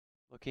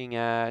Looking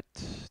at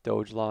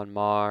Dogelon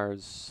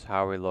Mars,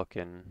 how are we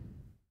looking?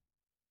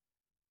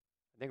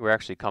 I think we're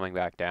actually coming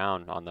back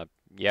down on the,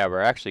 yeah,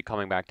 we're actually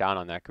coming back down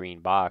on that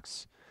green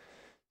box.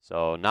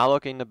 So not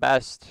looking the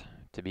best,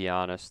 to be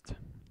honest.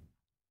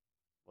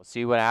 We'll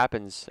see what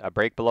happens. A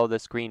break below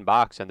this green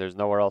box and there's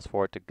nowhere else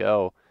for it to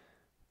go,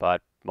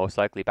 but most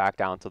likely back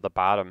down to the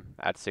bottom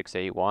at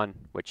 681,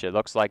 which it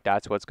looks like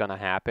that's what's going to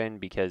happen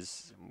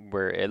because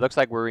it looks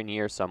like we're in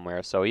here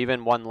somewhere. So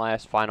even one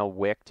last final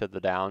wick to the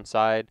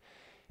downside,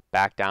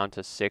 back down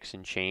to 6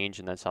 and change,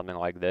 and then something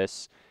like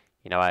this,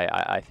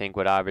 I think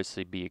would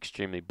obviously be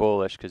extremely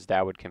bullish because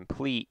that would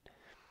complete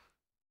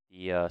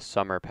the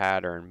summer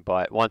pattern.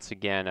 But once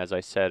again, as I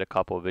said a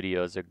couple of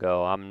videos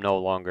ago, I'm no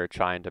longer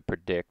trying to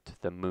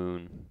predict the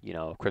moon,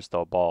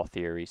 crystal ball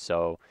theory.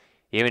 So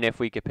even if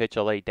we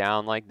capitulate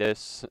down like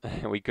this,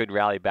 we could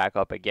rally back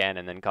up again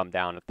and then come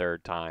down a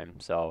third time.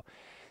 So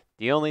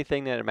the only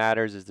thing that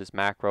matters is this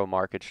macro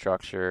market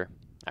structure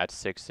at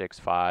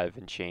 665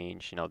 and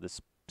change,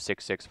 this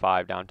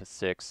 665 down to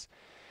 6.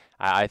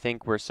 I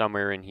think we're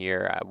somewhere in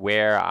here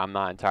where I'm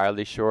not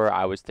entirely sure.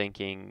 I was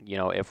thinking,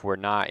 if we're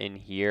not in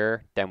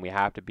here, then we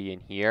have to be in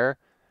here.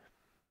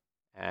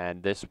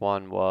 And this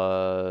one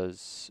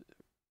was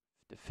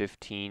the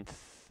 15th,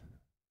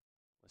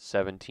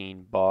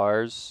 17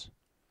 bars.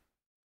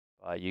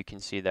 You can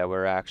see that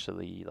we're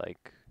actually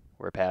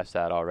we're past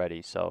that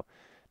already. So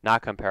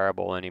not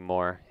comparable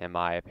anymore, in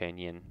my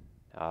opinion.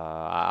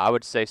 I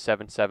would say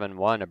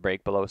 771, a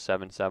break below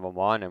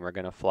 771, and we're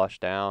going to flush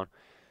down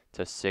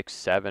to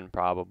 6-7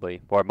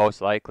 probably, or most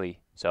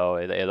likely. So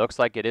it looks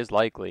like it is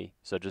likely.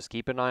 So just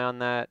keep an eye on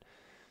that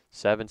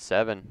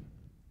 7-7,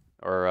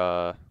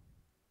 or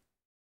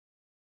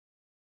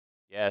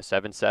yeah,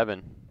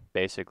 7-7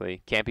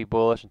 basically. Can't be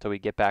bullish until we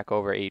get back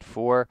over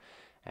 8-4,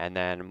 and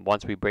then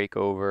once we break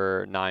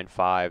over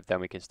 9-5, then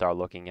we can start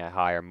looking at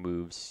higher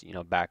moves,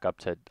 back up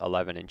to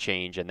 11 and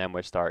change, and then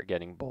we'll start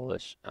getting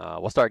bullish.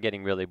 We'll start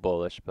getting really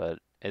bullish, but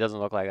it doesn't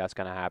look like that's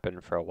going to happen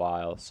for a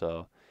while.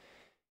 So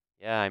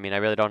yeah, I mean, I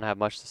really don't have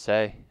much to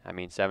say. I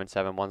mean,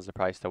 771's the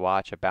price to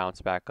watch. A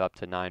bounce back up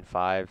to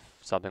 9.5,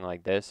 something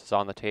like this is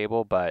on the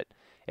table, but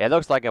it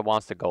looks like it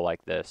wants to go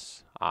like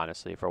this,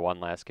 honestly, for one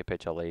last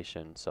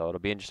capitulation. So it'll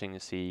be interesting to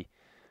see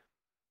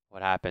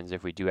what happens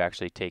if we do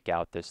actually take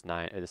out this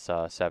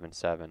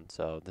 7.7.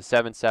 So the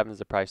 7.7 is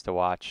the price to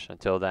watch.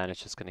 Until then,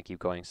 it's just going to keep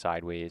going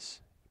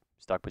sideways,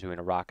 stuck between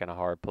a rock and a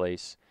hard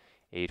place,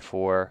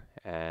 8.4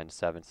 and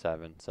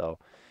 7.7. So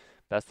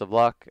best of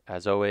luck.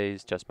 As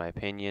always, just my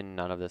opinion.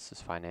 None of this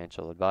is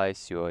financial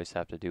advice. You always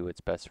have to do what's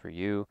best for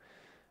you.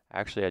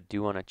 Actually, I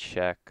do want to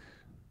check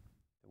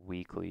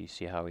weekly,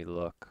 see how we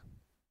look.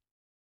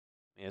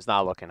 I mean, it's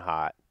not looking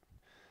hot.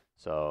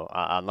 So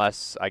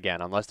unless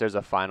there's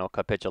a final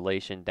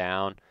capitulation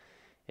down,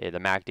 the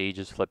MACD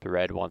just flipped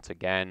red once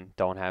again.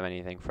 Don't have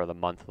anything for the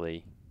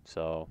monthly.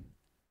 So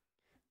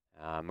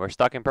we're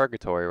stuck in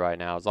purgatory right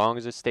now. As long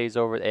as it stays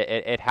over,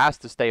 it has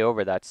to stay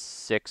over that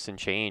 6 and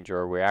change,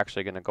 or we're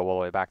actually going to go all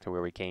the way back to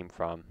where we came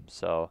from.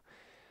 So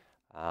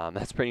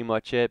that's pretty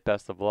much it.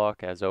 Best of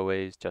luck. As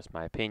always, just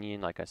my opinion.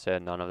 Like I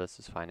said, none of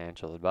this is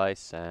financial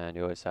advice, and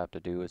you always have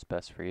to do what's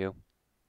best for you.